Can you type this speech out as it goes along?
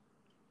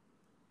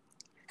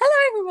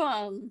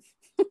everyone.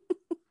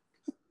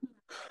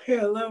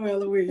 Hello,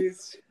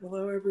 Eloise.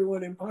 Hello,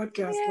 everyone in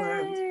podcast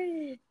land.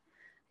 Yay.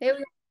 Here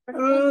we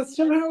are.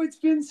 Somehow it's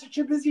been such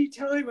a busy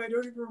time. I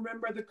don't even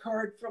remember the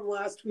card from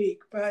last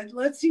week, but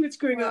let's see what's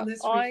going on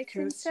this week. I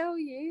can tell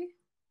you.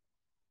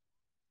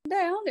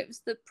 Down, it was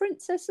the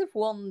Princess of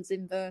Wands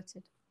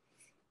inverted.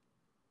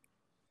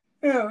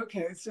 Oh,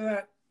 okay.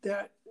 So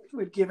that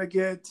would give a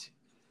good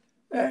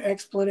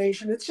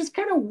explanation. It's just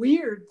kind of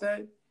weird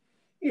that,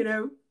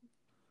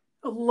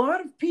 a lot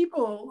of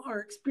people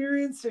are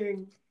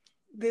experiencing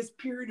this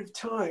period of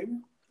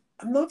time.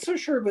 I'm not so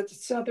sure about the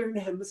Southern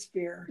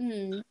Hemisphere,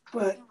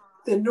 but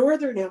the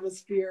Northern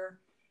Hemisphere,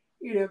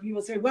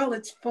 people say, well,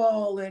 it's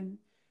fall and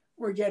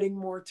we're getting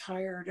more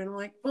tired. And I'm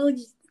like, well,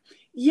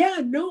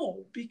 yeah,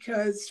 no,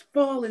 because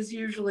fall is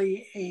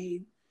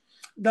usually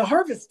the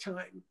harvest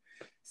time.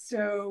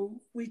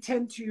 So we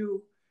tend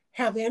to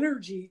have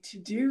energy to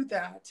do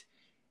that.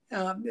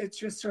 It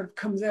just sort of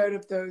comes out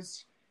of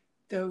those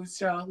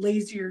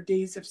lazier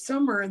days of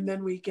summer, and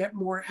then we get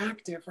more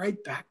active,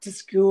 right? Back to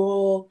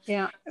school.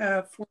 Yeah.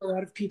 For a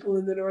lot of people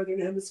in the Northern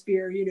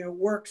Hemisphere,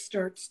 work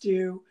starts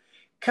to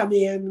come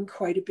in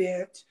quite a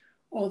bit,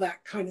 all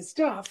that kind of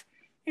stuff.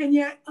 And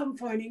yet I'm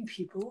finding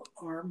people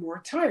are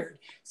more tired.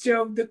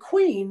 So the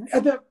Queen,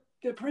 the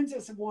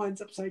Princess of Wands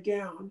upside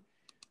down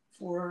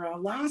for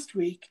last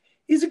week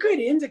is a good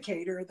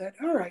indicator that,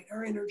 all right,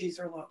 our energies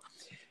are low.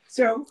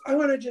 So I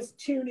want to just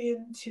tune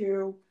in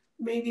to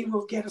maybe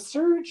we'll get a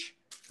surge.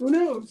 Who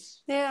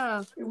knows?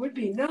 Yeah. It would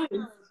be nice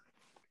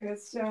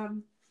because,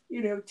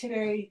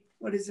 today,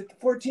 what is it, the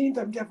 14th?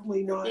 I'm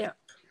definitely not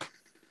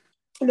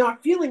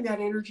feeling that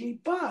energy,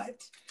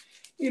 but,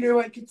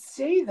 I could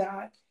say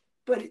that,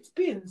 but it's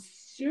been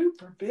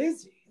super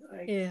busy.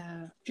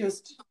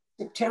 Just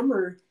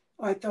September,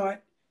 I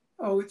thought,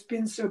 oh, it's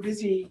been so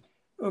busy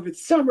over the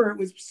summer. It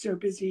was so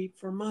busy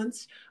for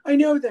months. I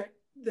know that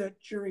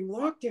during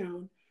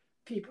lockdown,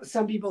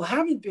 some people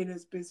haven't been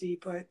as busy,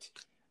 but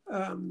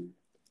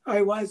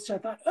I was. So I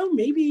thought, oh,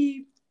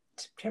 maybe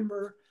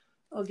September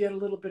I'll get a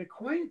little bit of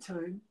quiet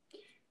time,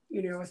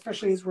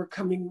 especially as we're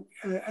coming,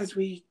 as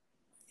we're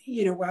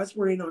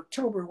in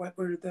October,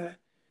 we're the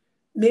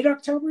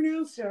mid-October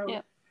now.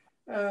 So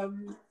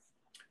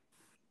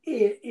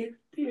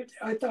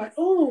I thought,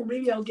 oh,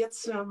 maybe I'll get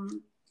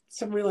some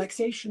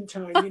relaxation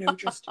time,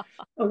 just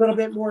a little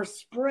bit more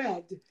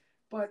spread,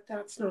 but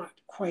that's not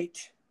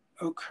quite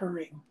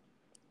occurring.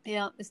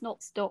 Yeah, it's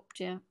not stopped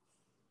yet.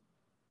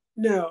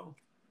 No,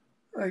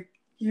 like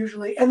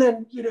usually, and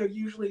then,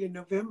 usually in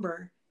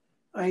November,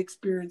 I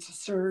experience a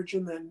surge.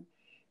 And then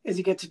as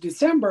you get to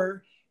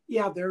December,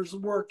 there's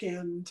work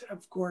and,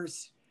 of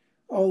course,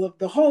 all of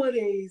the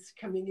holidays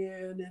coming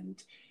in.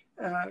 And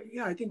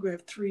I think we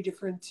have 3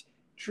 different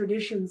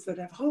traditions that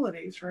have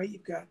holidays, right?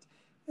 You've got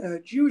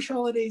Jewish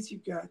holidays,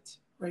 you've got,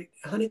 right,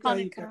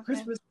 Hanukkah, you've got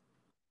Christmas,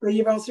 but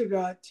you've also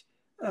got,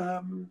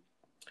 I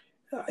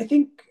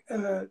think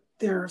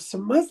there are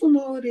some Muslim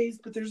holidays,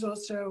 but there's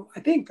also,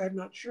 I'm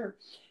not sure.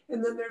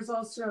 And then there's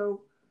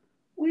also,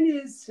 when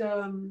is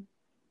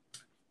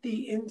the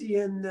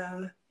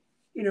Indian,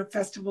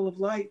 Festival of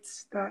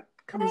Lights that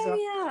comes up?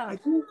 Yeah, I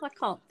can't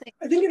think.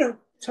 I think in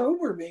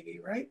October,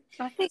 maybe, right?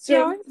 I think,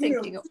 I'm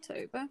thinking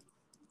October.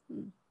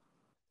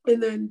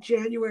 And then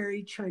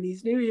January,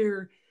 Chinese New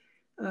Year,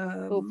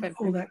 all that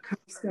kind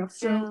of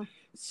stuff.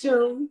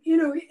 So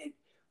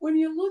when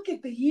you look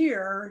at the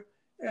year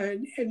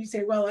and you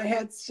say, well, I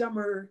had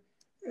summer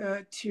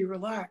to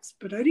relax,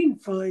 but I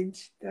didn't find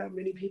that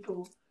many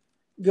people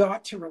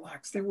got to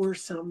relax. There were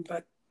some,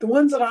 but the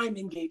ones that I'm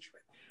engaged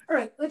with. All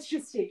right, let's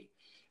just see.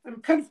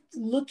 I'm kind of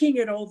looking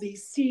at all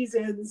these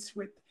seasons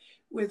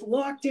with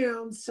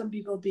lockdowns, some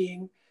people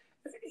being,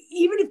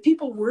 even if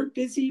people weren't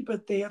busy,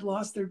 but they had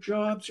lost their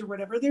jobs or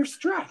whatever, they're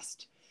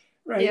stressed,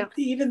 right? Yeah.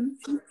 Even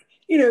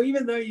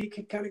though you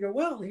could kind of go,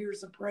 well,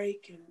 here's a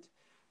break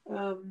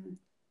and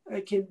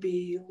I can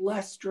be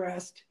less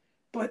stressed,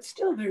 but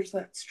still there's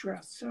that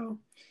stress. So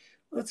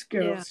let's go.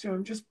 Yeah. So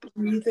I'm just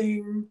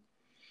breathing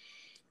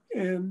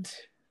and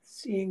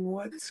seeing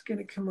what's going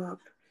to come up.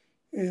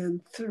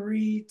 And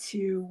 3,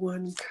 2,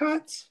 1,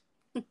 cut.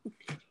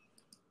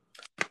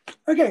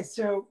 Okay,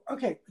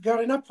 we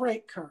got an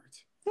upright card.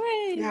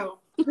 Hey. Now,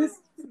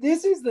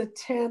 this is the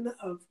 10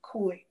 of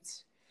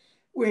coins,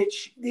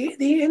 which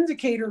the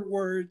indicator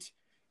word,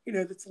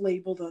 that's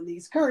labeled on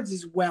these cards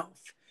is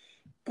wealth.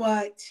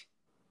 But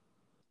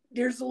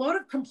there's a lot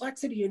of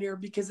complexity in here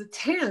because a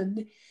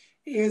 10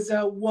 is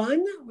a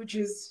 1, which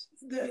is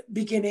the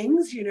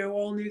beginnings,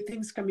 all new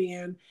things coming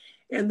in.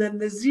 And then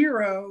the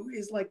 0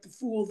 is like the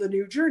Fool, the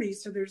new journey.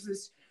 So there's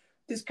this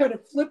kind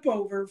of flip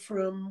over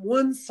from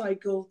one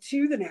cycle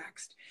to the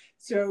next.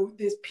 So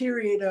this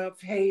period of,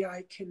 hey,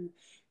 I can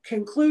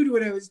conclude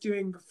what I was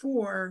doing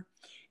before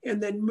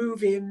and then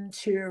move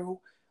into,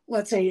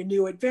 let's say, a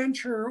new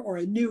adventure, or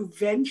a new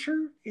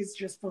venture is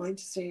just fine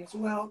to say as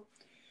well.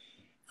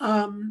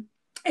 And,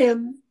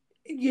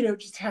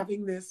 just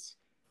having this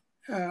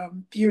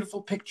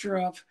beautiful picture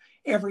of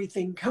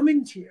everything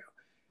coming to you.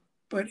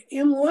 But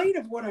in light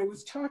of what I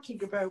was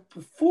talking about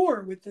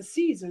before with the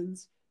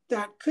seasons,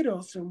 that could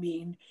also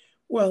mean,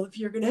 well, if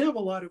you're going to have a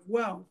lot of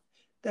wealth,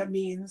 that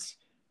means,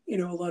 a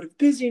lot of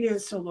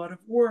busyness, a lot of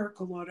work,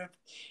 a lot of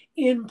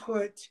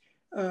input.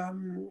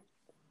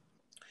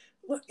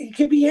 It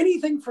could be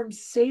anything from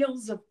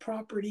sales of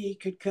property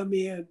could come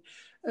in,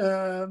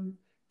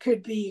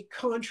 could be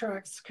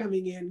contracts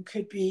coming in,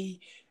 could be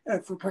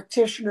for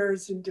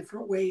practitioners in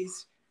different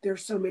ways.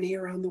 There's so many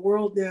around the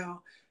world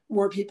now,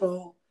 more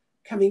people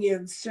coming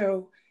in.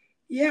 So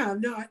yeah,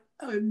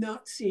 I'm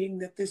not seeing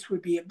that this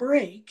would be a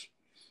break.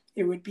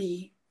 It would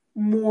be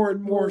more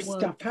and more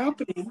stuff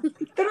happening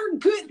that are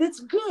good.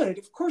 That's good.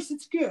 Of course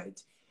it's good.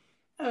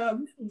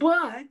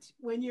 But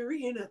when you're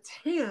in a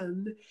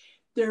 10,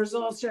 there's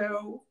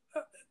also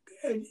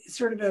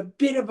sort of a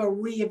bit of a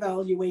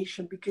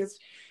reevaluation, because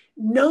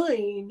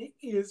 9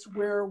 is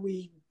where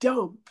we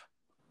dump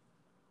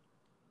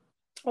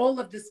all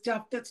of the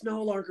stuff that's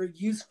no longer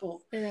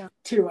useful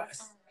to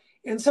us.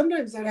 And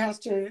sometimes that has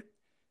to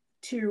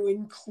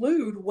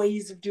include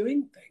ways of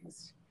doing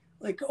things,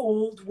 like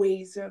old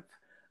ways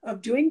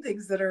of doing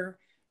things that are,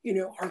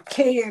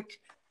 archaic,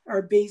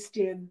 are based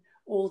in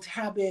old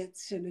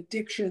habits and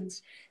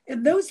addictions.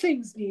 And those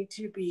things need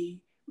to be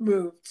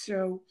moved.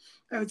 So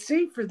I would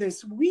say for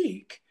this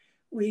week,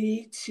 we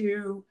need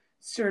to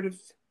sort of,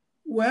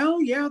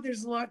 well, yeah,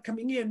 there's a lot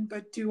coming in,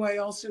 but do I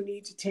also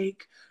need to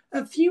take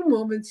a few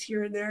moments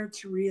here and there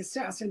to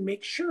reassess and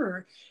make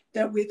sure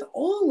that with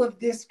all of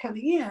this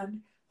coming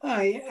in,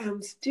 I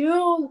am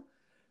still,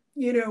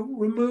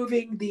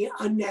 removing the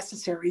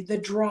unnecessary, the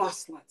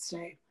dross, let's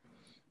say,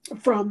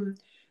 from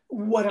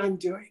what I'm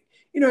doing.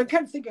 I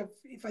kind of think of,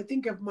 if I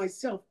think of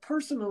myself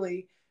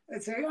personally,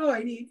 I'd say,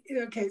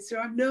 so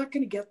I'm not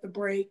going to get the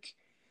break,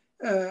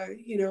 a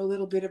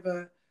little bit of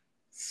a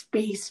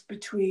space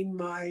between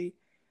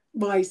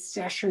my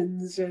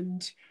sessions,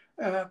 and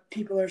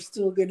people are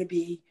still going to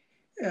be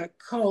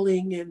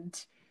calling,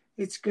 and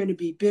it's going to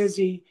be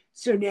busy.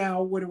 So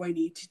now what do I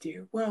need to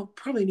do? Well,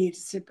 probably need to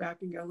sit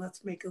back and go,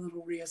 let's make a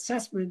little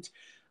reassessment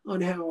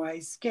on how I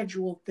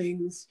schedule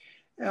things.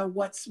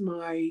 What's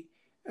my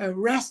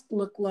rest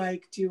look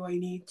like? Do I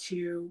need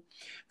to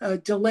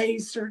delay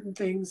certain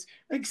things?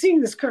 Like seeing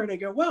this card, I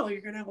go, well,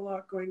 you're going to have a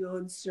lot going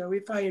on. So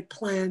if I had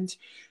planned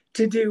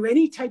to do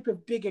any type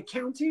of big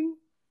accounting,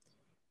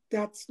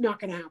 that's not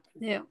going to happen.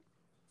 Yeah.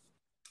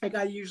 Like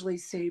I usually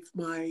save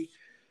my,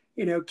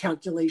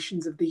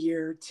 calculations of the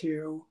year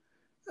to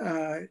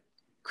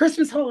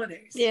Christmas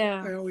holidays.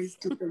 Yeah. I always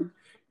do them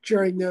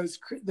during those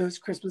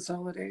Christmas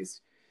holidays.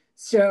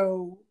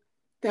 So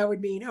that would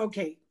mean,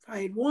 okay, I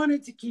had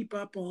wanted to keep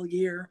up all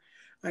year.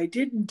 I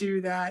didn't do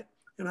that.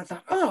 And I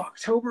thought,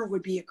 October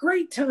would be a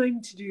great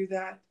time to do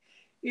that.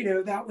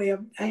 That way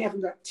I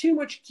haven't got too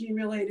much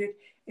accumulated,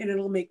 and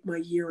it'll make my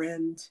year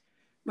end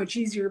much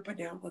easier. But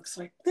now it looks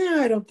like,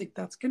 I don't think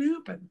that's going to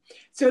happen.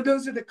 So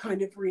those are the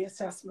kind of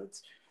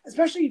reassessments,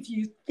 especially if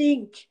you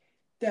think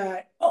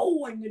that,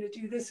 I'm going to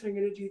do this and I'm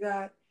going to do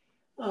that.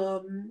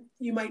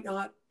 You might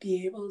not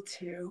be able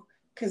to,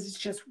 because it's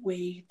just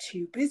way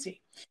too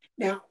busy.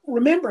 Now,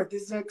 remember,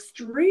 this is an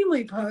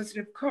extremely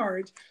positive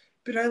card,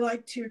 but I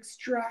like to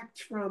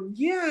extract from,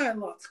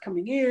 lots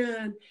coming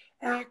in,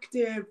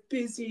 active,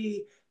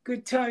 busy,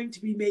 good time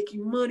to be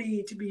making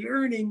money, to be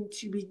earning,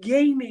 to be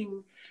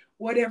gaming,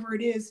 whatever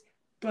it is.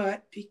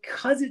 But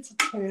because it's a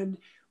 10,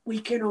 we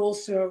can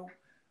also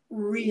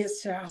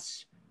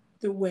reassess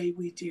the way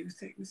we do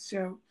things.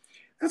 So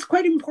that's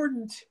quite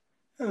important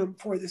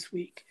for this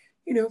week.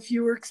 If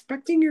you were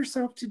expecting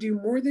yourself to do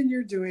more than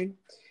you're doing,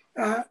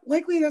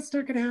 likely that's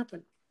not going to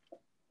happen.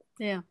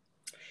 Yeah.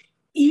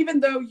 Even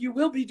though you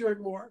will be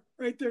doing more,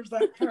 right? There's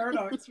that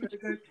paradox,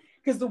 right?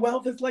 Because the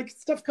wealth is like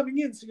stuff coming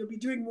in, so you'll be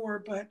doing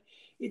more. But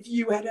if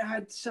you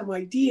had some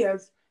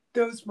ideas,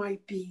 those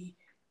might be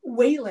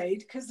waylaid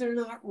because they're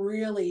not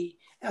really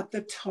at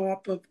the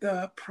top of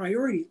the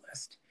priority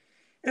list.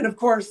 And of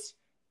course,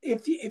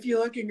 if you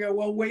look and go,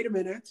 well, wait a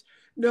minute,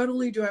 not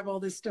only do I have all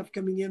this stuff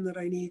coming in that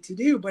I need to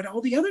do, but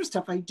all the other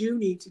stuff I do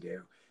need to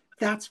do,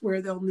 that's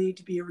where there'll need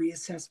to be a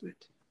reassessment.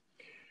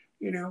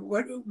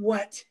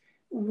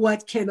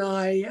 What can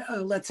I,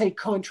 let's say,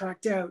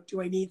 contract out?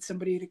 Do I need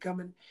somebody to come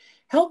and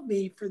help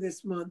me for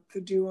this month to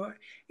do,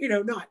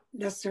 not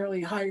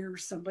necessarily hire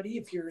somebody.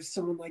 If you're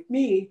someone like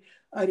me,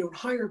 I don't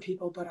hire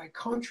people, but I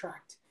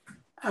contract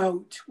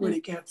out when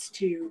it gets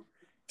too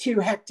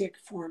hectic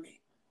for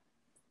me.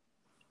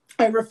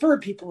 I refer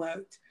people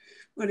out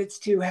when it's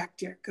too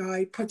hectic.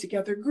 I put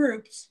together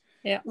groups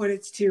when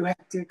it's too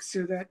hectic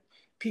so that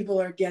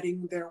people are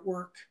getting their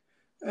work,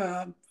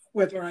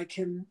 whether I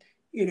can,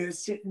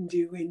 sit and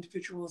do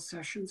individual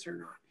sessions or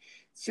not.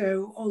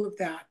 So all of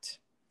that,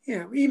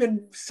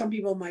 even some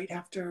people might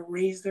have to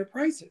raise their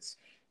prices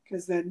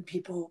because then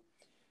people,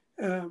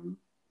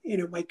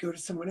 might go to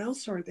someone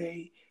else, or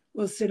they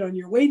will sit on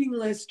your waiting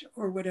list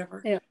or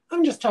whatever. Yeah.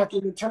 I'm just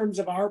talking in terms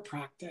of our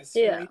practice,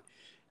 right?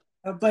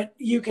 But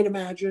you can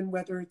imagine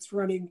whether it's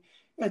running,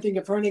 I think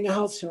if running a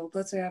household,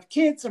 let's say I have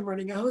kids, I'm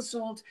running a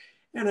household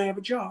and I have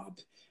a job.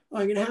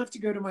 I'm going to have to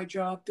go to my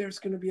job. There's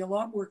going to be a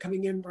lot more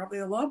coming in, probably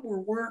a lot more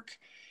work.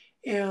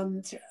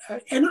 And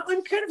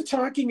I'm kind of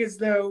talking as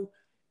though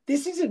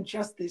this isn't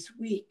just this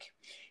week,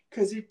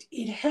 because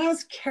it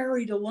has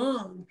carried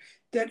along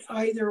that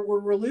either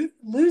we're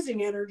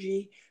losing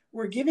energy,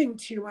 we're giving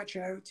too much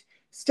out,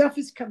 stuff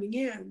is coming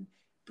in,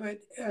 but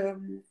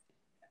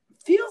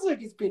feels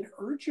like it's been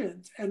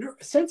urgent and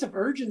a sense of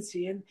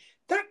urgency, and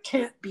that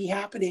can't be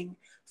happening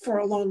for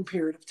a long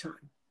period of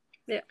time.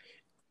 Yeah.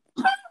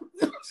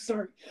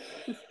 Sorry.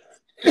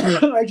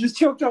 I just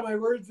choked on my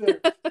words there.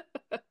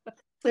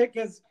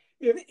 Because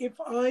if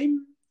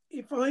I'm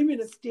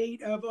in a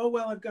state of, oh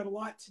well, I've got a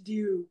lot to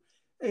do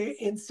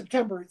in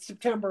September. It's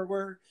September,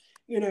 where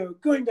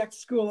going back to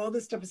school, all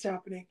this stuff is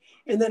happening,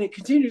 and then it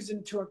continues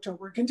into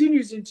October, it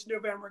continues into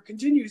November, it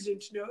continues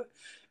into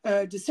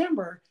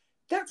December.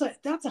 That's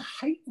a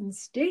heightened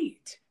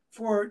state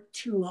for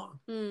too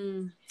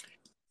long.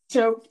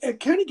 So I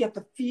kind of get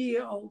the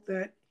feel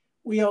that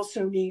we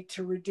also need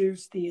to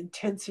reduce the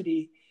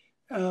intensity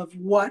of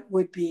what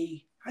would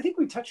be, I think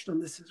we touched on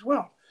this as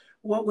well,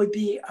 what would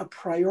be a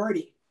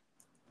priority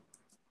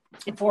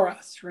for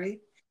us, right?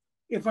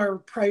 If our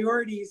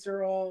priorities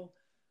are all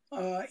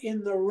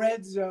in the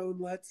red zone,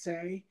 let's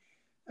say,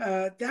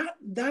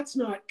 that's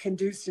not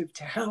conducive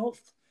to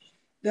health.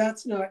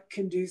 That's not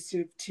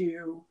conducive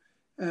to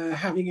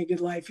having a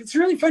good life. It's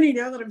really funny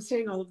now that I'm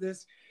saying all of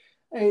this.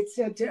 I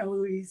said to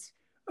Eloise,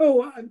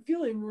 oh, I'm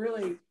feeling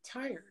really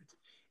tired.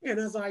 And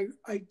as I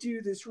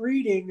do this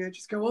reading, I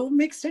just go, well, it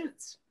makes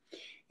sense.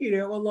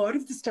 A lot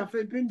of the stuff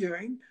I've been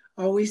doing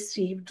always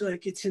seemed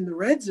like it's in the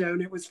red zone.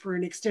 It was for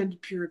an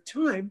extended period of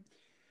time.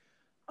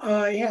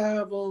 I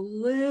have a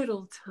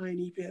little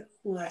tiny bit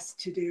less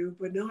to do,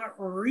 but not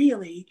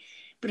really.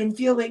 But I'm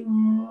feeling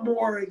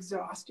more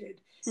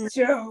exhausted.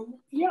 So,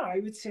 yeah, I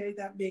would say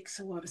that makes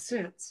a lot of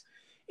sense.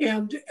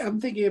 And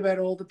I'm thinking about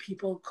all the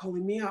people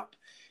calling me up,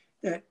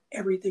 that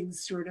everything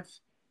sort of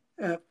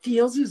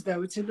feels as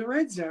though it's in the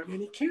red zone,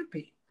 and it can't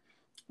be.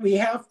 We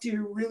have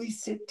to really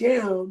sit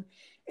down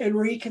and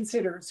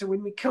reconsider. So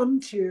when we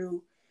come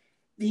to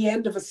the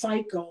end of a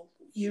cycle,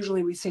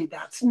 usually we say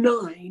that's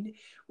 9,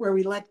 where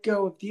we let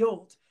go of the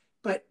old.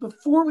 But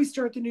before we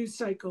start the new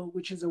cycle,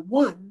 which is a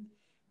 1,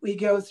 we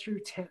go through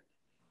 10.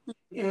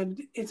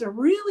 And it's a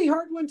really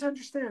hard one to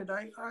understand.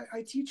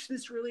 I teach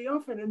this really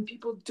often, and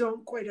people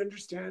don't quite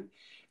understand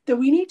that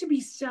we need to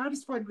be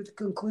satisfied with the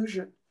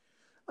conclusion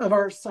of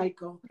our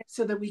cycle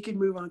so that we can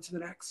move on to the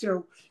next.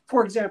 So,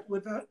 for example,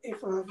 if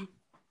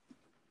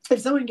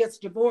someone gets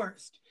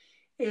divorced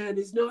and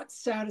is not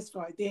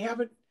satisfied, they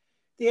haven't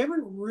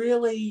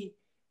really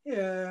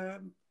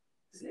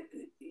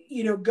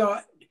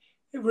got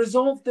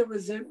resolved the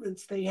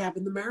resentments they have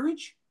in the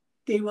marriage,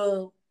 they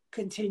will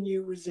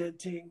continue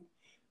resenting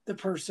the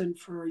person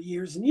for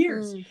years and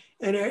years.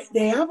 And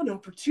they have an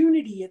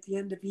opportunity at the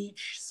end of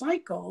each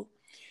cycle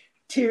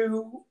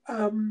to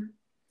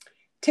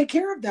take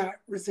care of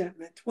that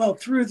resentment, well,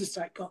 through the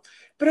cycle.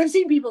 But I've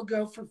seen people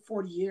go for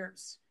 40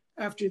 years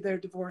after their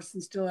divorce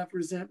and still have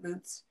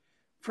resentments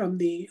from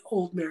the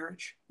old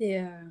marriage.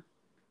 Yeah.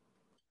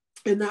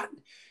 And that,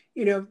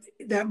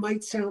 that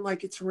might sound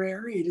like it's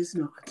rare. It is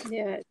not.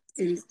 Yeah.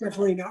 It is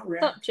definitely not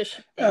rare. Not just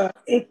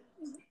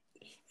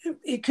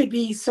it could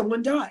be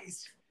someone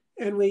dies,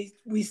 and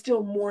we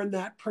still mourn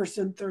that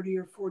person 30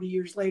 or 40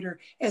 years later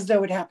as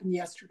though it happened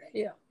yesterday.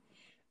 Yeah.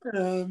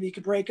 You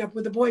could break up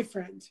with a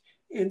boyfriend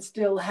and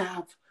still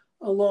have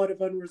a lot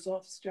of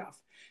unresolved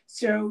stuff.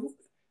 So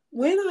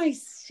when I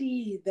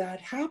see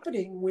that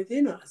happening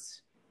within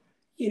us,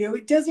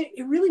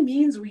 it really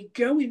means we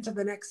go into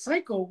the next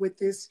cycle with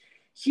this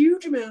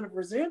huge amount of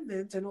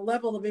resentment and a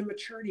level of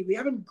immaturity. We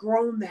haven't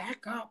grown the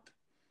heck up.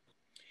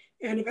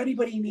 And if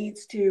anybody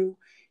needs to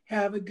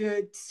have a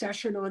good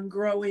session on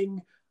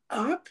growing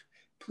up,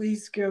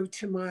 please go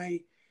to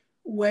my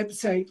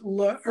website,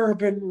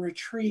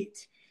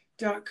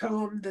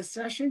 urbanretreat.com. The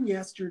session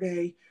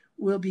yesterday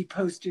will be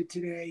posted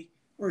today,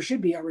 or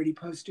should be already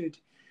posted.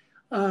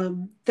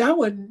 That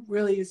one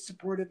really is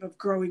supportive of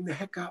growing the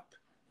heck up.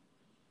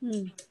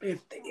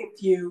 If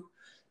you,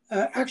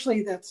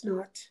 actually, that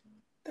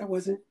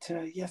wasn't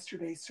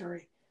yesterday,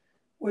 sorry.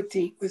 What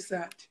date was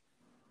that?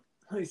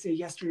 I say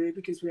yesterday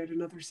because we had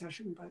another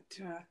session, but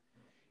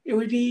it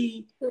would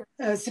be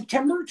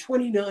September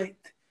 29th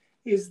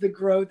is the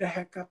Grow the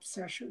Heck Up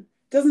session.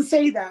 Doesn't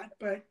say that,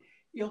 but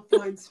you'll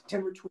find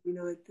September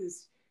 29th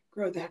is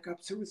Grow the Heck Up.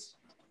 So it was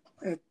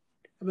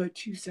about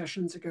 2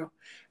 sessions ago.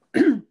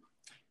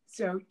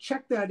 So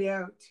check that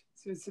out.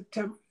 So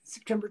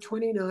September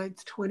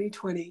 29th,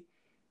 2020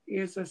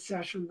 is a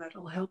session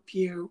that'll help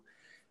you,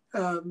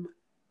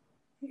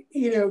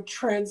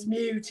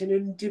 transmute and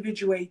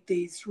individuate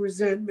these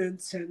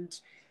resentments and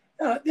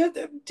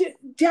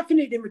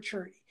definite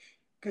immaturity,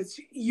 because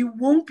you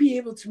won't be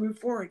able to move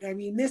forward. I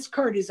mean, this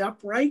card is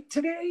upright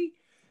today,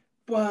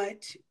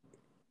 but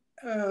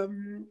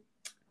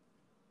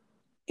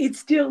it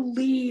still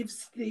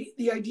leaves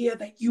the idea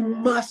that you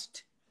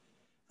must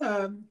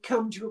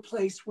come to a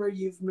place where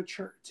you've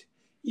matured.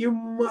 You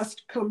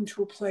must come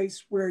to a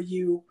place where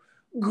you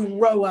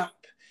grow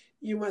up.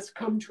 You must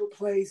come to a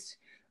place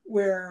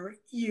where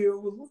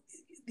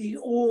the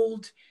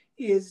old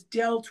is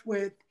dealt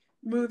with,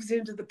 moves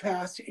into the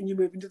past, and you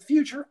move into the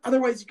future.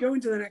 Otherwise, you go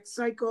into the next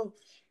cycle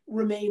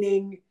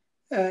remaining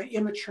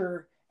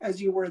immature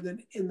as you were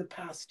in the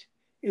past,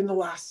 in the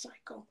last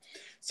cycle.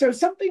 So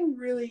something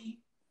really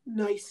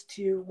nice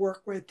to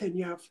work with, and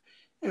you have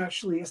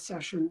actually a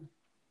session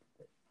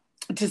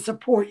to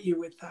support you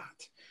with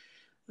that.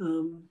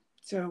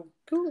 So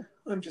cool.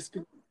 I'm just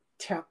going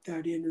to tap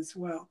that in as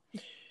well.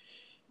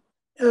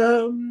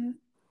 I'm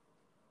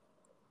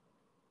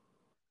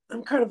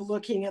kind of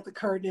looking at the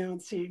card now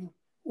and seeing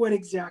what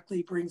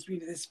exactly brings me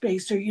to this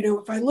space. So,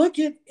 if I look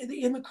at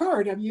in the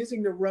card, I'm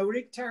using the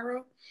Rhodic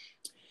Tarot,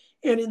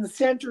 and in the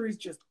center is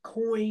just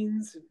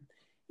coins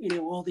and,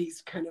 all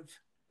these kind of,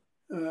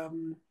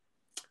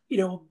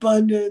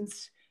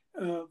 abundance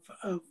of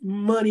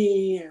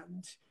money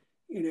and,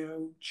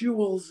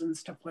 jewels and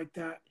stuff like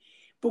that.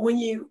 But when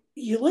you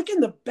look in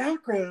the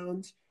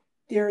background,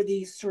 there are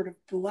these sort of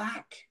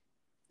black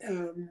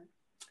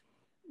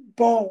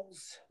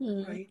balls,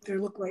 right? They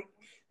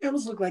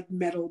almost look like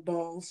metal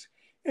balls.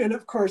 And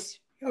of course,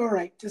 all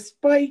right,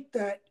 despite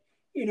that,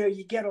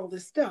 you get all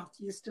this stuff,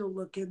 you still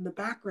look in the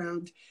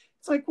background.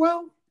 It's like,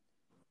 well,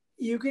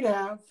 you could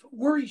have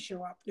worry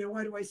show up. Now,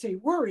 why do I say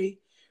worry?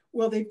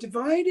 Well, they've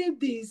divided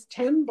these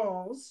 10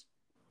 balls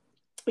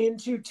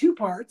into 2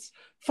 parts,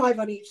 5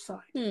 on each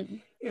side.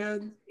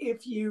 And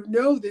if you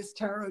know this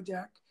tarot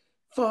deck,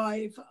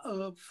 5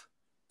 of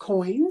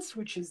coins,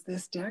 which is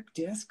this deck,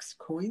 discs,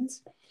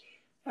 coins,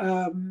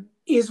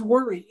 is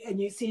worry. And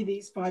you see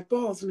these 5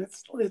 balls, and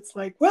it's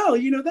like, well,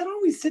 that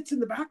always sits in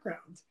the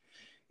background.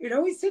 It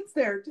always sits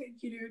there.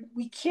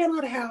 We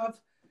cannot have,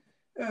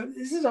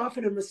 this is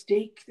often a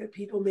mistake that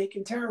people make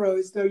in tarot,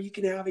 is though you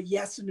can have a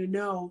yes and a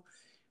no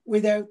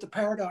without the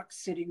paradox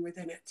sitting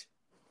within it.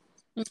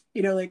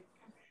 Like,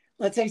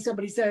 let's say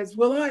somebody says,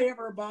 will I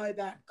ever buy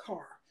that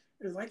car?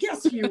 It's like,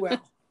 yes, you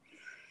will.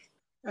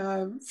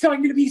 So I'm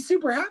going to be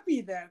super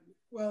happy then.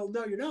 Well,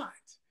 no, you're not.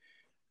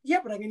 Yeah,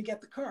 but I'm going to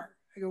get the car.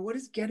 I go, what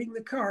does getting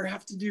the car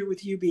have to do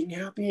with you being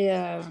happy?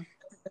 Yeah.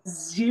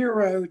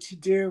 0 to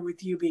do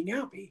with you being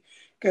happy.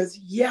 Because,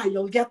 yeah,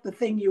 you'll get the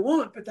thing you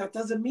want, but that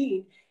doesn't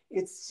mean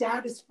it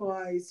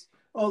satisfies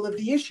all of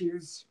the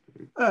issues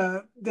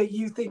that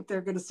you think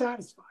they're going to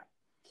satisfy.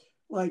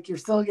 Like, you're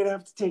still going to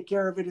have to take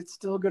care of it. It's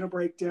still going to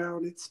break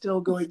down. It's still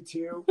going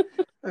to.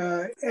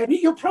 And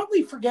you'll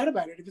probably forget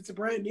about it. If it's a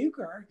brand new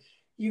car,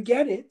 you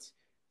get it.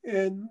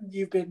 And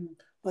you've been,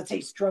 let's say,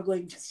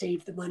 struggling to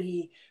save the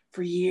money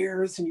for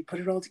years, and you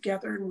put it all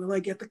together. And will I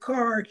get the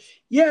car?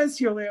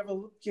 Yes, you'll have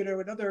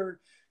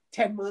another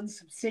 10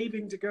 months of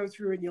saving to go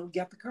through, and you'll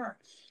get the car.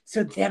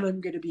 So then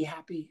I'm going to be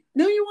happy.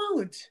 No, you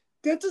won't.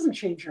 That doesn't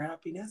change your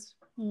happiness.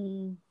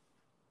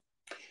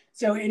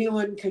 So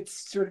anyone could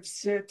sort of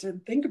sit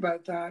and think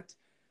about that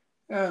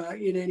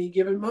in any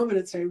given moment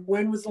and say,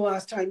 when was the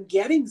last time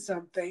getting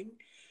something?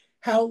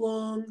 How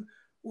long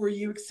were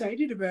you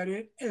excited about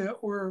it?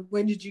 Or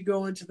when did you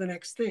go on to the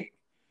next thing?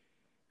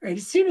 Right?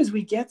 As soon as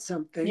we get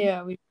something,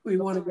 we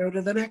want to go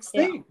to the next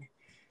thing.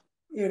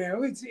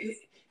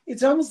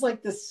 It's almost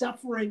like the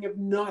suffering of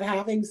not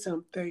having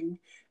something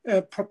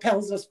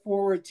propels us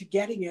forward to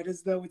getting it,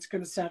 as though it's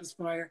going to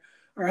satisfy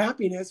our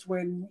happiness.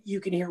 When you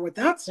can hear what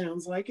that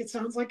sounds like, it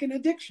sounds like an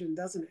addiction,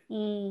 doesn't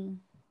it?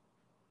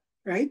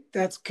 Right?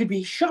 That could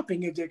be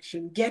shopping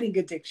addiction, getting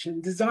addiction,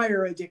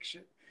 desire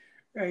addiction,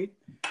 right?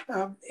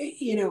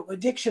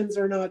 Addictions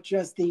are not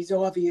just these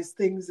obvious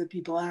things that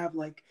people have,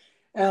 like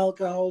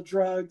alcohol,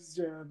 drugs,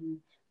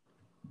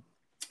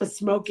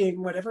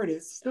 smoking, whatever it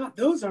is. It's not,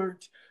 those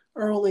aren't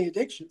our only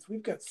addictions.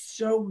 We've got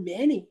so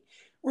many.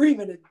 We're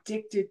even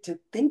addicted to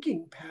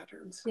thinking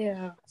patterns.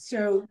 Yeah.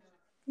 So,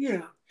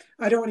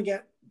 I don't want to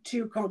get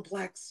too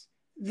complex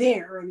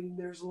there. I mean,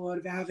 there's a lot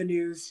of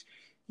avenues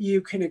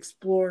you can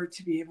explore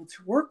to be able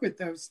to work with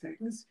those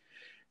things.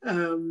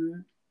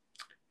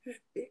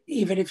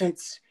 Even if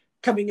it's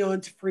coming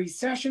on to free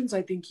sessions.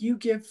 I think you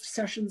give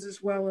sessions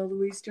as well,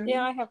 Eloise, don't you?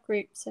 Yeah, I have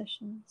group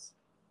sessions.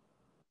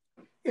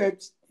 Yeah,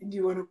 do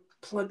you want to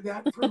plug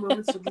that for a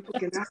moment so people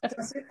can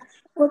access it?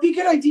 Well, it'd be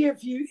a good idea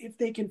if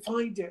they can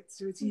find it,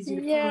 so it's easy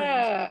to find.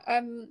 Yeah.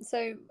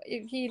 So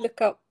if you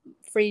look up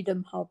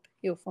Freedom Hub,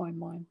 you'll find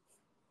mine.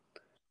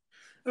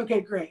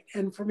 Okay, great.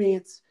 And for me,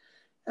 it's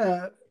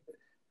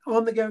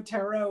On the Go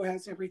Tarot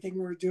has everything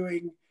we're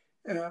doing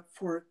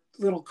for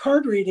little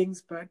card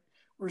readings, but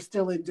we're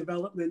still in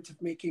development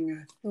of making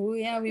a. Oh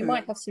yeah, we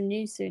might have some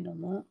news soon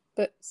on that,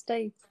 but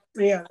stay.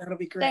 Yeah, that'll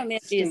be great. Stay on the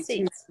edge of your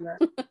seat.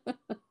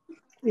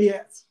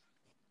 Yes.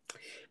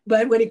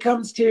 But when it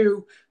comes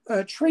to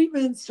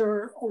treatments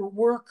or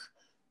work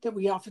that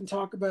we often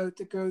talk about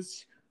that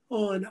goes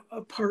on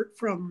apart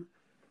from,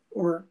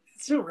 or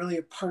it's not really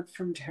apart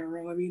from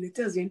tarot. I mean, it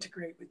does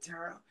integrate with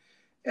tarot.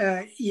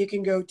 You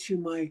can go to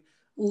my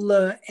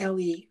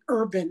L-E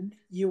Urban,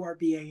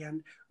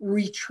 U-R-B-A-N,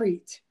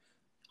 retreat,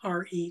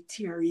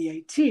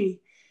 RETREAT.com,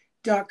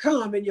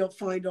 and you'll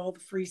find all the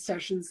free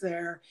sessions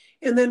there.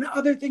 And then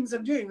other things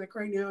I'm doing, like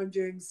right now I'm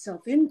doing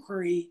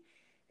self-inquiry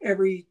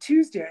every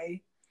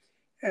Tuesday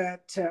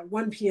at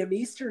 1 p.m.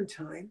 Eastern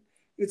time.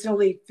 It's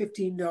only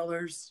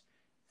 $15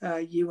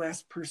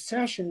 US per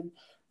session.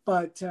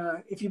 But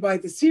if you buy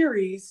the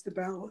series, the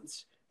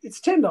balance, it's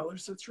 $10.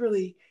 So it's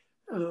really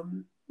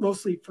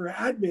mostly for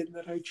admin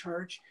that I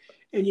charge.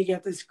 And you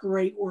get this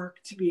great work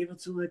to be able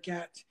to look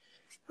at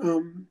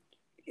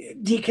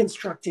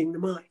deconstructing the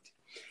mind.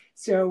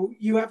 So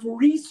you have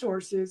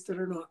resources that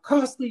are not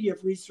costly. You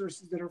have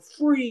resources that are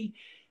free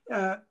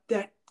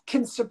that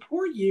can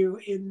support you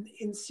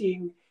in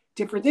seeing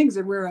different things.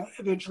 And we're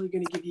eventually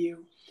going to give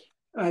you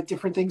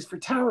different things for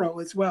tarot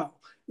as well.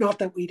 Not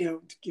that we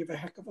don't give a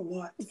heck of a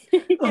lot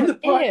on the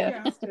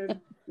podcast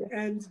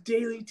and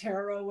daily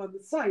tarot on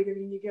the site. I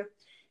mean,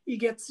 you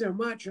get so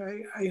much.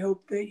 I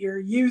hope that you're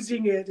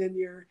using it and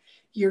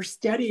you're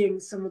studying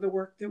some of the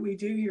work that we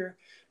do here,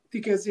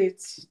 because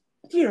it's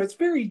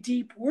very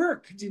deep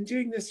work. I've been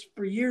doing this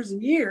for years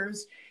and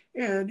years,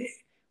 and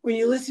when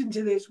you listen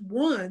to this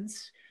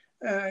once,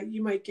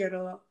 you might get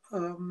a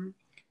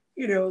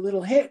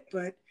little hit,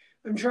 but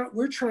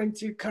we're trying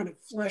to kind of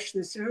flesh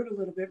this out a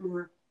little bit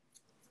more,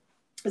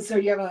 and so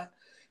you have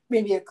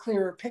maybe a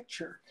clearer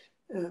picture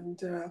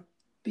and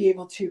be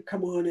able to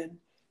come on and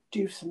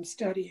do some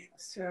studying.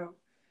 So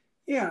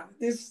yeah,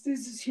 this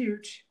is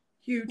huge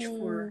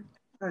for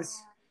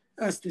us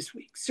this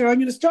week. So I'm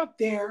going to stop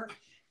there,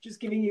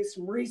 just giving you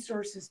some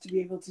resources to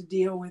be able to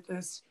deal with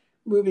this,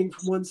 moving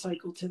from one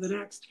cycle to the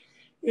next.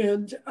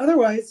 And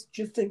otherwise,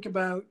 just think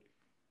about,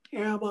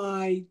 am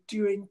I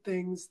doing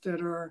things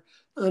that are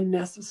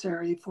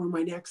unnecessary for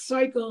my next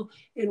cycle?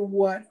 And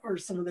what are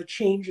some of the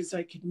changes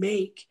I could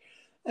make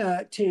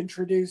to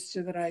introduce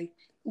so that I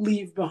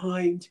leave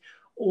behind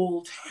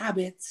old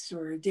habits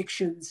or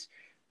addictions?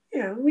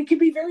 We can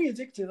be very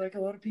addicted. Like a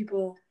lot of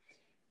people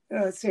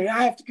say,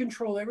 I have to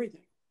control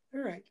everything. All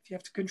right, if you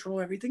have to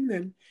control everything,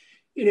 then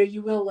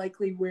you will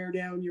likely wear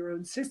down your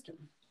own system.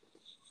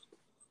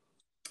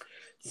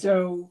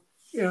 So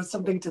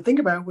something to think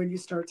about when you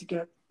start to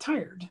get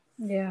tired.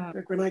 Yeah.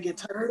 Like when I get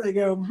tired, I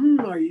go,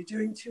 are you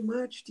doing too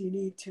much? Do you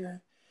need to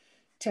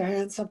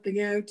hand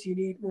something out? Do you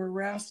need more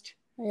rest?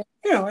 Yeah.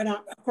 And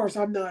of course,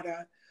 I'm not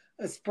a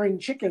spring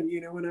chicken.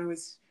 When I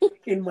was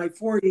in my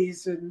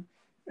 40s and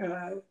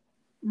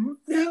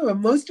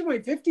most of my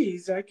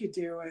 50s, I could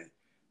do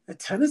a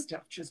ton of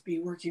stuff, just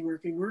be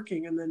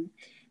working. And then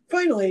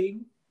finally,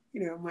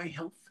 my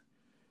health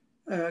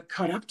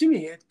caught up to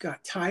me. It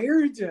got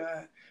tired.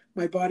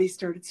 My body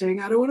started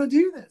saying, I don't want to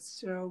do this.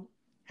 So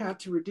had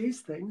to reduce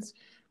things.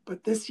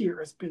 But this year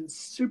has been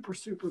super,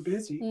 super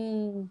busy.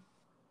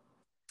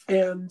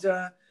 And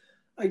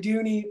I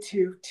do need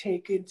to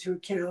take into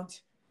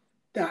account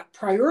that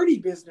priority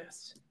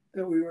business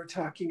that we were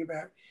talking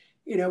about.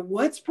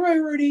 What's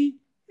priority,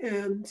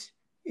 and,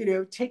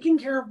 taking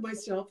care of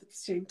myself at the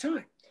same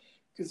time.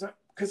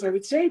 Because I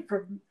would say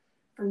from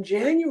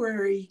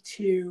January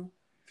to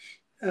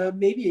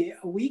maybe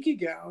a week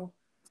ago,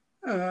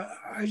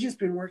 I've just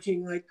been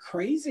working like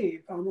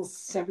crazy,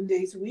 almost 7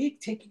 days a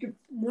week, taking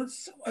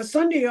a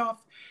Sunday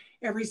off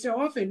every so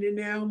often. And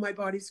now my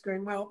body's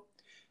going, well,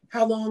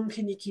 how long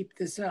can you keep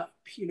this up?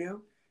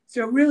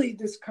 So really,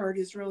 this card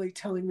is really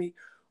telling me,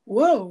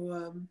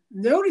 whoa,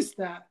 notice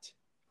that.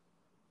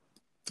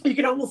 You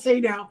can almost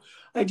say now,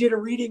 I did a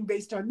reading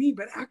based on me,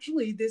 but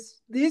actually this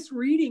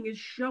reading is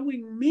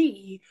showing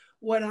me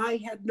what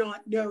I had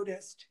not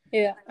noticed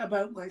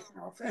about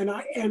myself.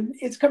 And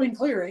it's coming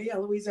clear.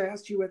 Eloise, I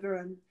asked you whether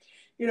I'm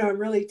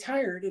really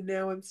tired. And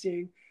now I'm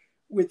seeing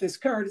with this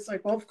card, it's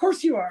like, well, of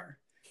course you are.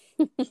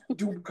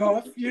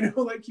 Dubkov,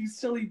 like, you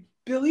silly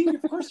Billy,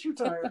 of course you're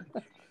tired.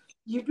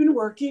 You've been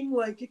working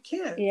like a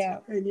kid. Yeah.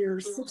 And you're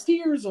 60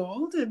 years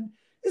old. And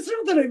it's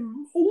not that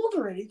I'm old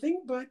or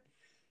anything, but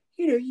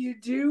you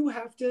do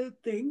have to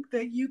think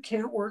that you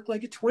can't work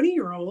like a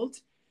 20-year-old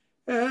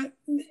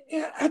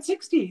at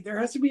 60. There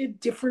has to be a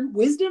different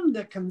wisdom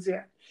that comes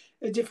in,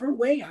 a different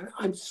way.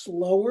 I'm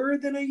slower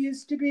than I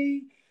used to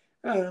be,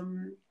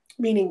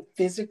 meaning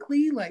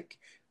physically, like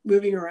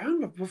moving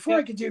around. Before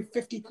I could do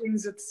 50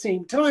 things at the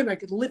same time. I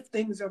could lift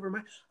things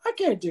over I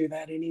can't do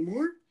that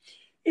anymore.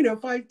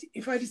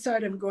 If I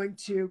decide I'm going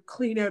to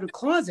clean out a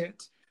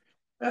closet,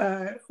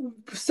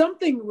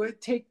 something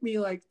would take me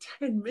like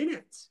 10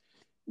 minutes.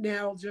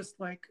 Now, just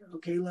like,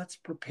 okay, let's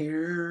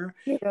prepare,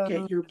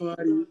 get your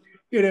body,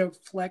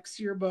 flex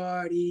your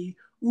body.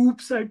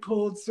 Oops, I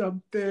pulled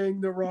something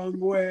the wrong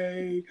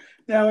way.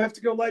 Now I have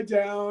to go lie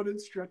down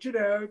and stretch it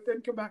out,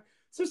 then come back.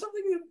 So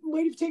something that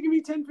might have taken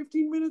me 10,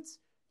 15 minutes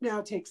now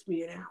takes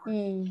me an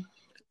hour.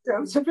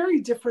 So it's a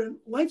very different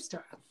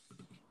lifestyle.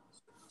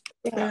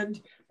 Yeah.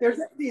 And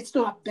it's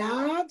not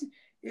bad.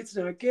 It's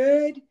not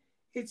good.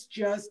 It's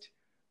just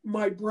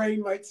my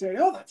brain might say,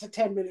 oh, that's a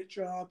 10-minute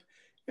job.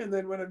 And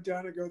then when I'm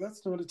done, I go,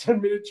 that's not a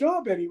 10-minute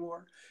job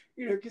anymore.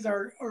 Because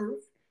our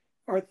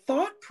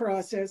thought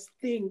process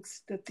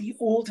thinks that the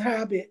old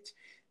habit,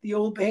 the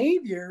old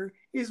behavior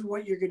is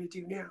what you're going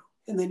to do now.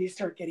 And then you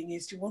start getting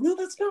used to, well, no,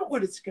 that's not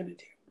what it's going to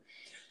do.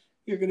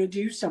 You're going to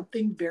do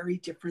something very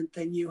different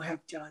than you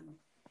have done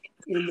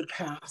in the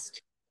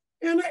past.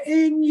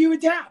 and you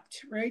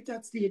adapt, right?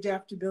 That's the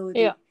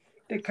adaptability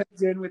that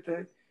comes in with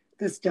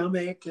the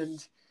stomach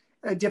and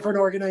a different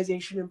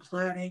organization and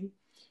planning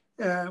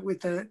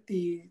with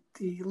the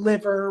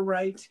liver,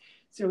 right?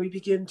 So we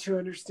begin to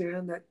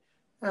understand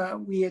that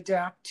we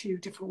adapt to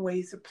different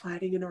ways of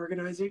planning and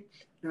organizing.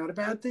 Not a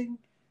bad thing,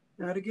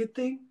 not a good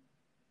thing.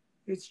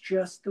 It's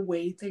just the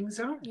way things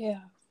are.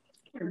 Yeah.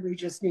 And we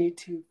just need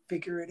to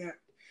figure it out.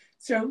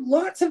 So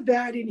lots of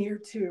that in here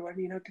too. I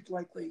mean, I could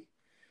likely,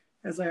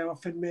 as I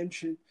often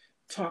mention,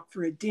 talk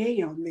for a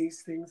day on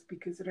these things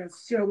because it has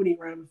so many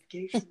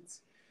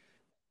ramifications.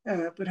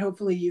 But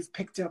hopefully you've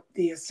picked up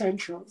the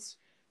essentials.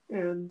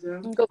 And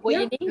got what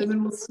you need. And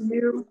then we'll see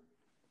you.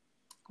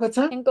 What's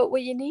that? And got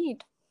what you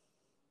need.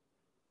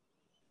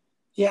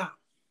 Yeah,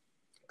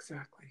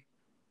 exactly.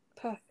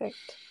 Perfect.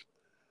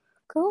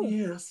 Cool.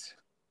 Yes.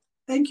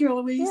 Thank you,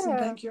 Eloise, and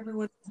thank you,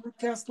 everyone.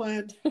 Podcast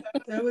Land.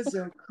 That was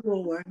a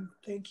cool one.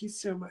 Thank you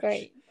so much.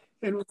 Great.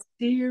 And we'll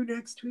see you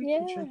next week,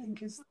 which I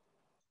think is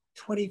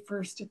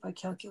 21st, if I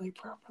calculate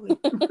properly.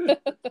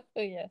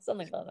 Yeah,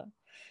 something like that.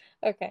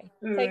 Okay.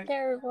 Take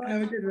care, everyone.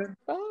 Have a good one.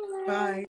 Bye. Bye.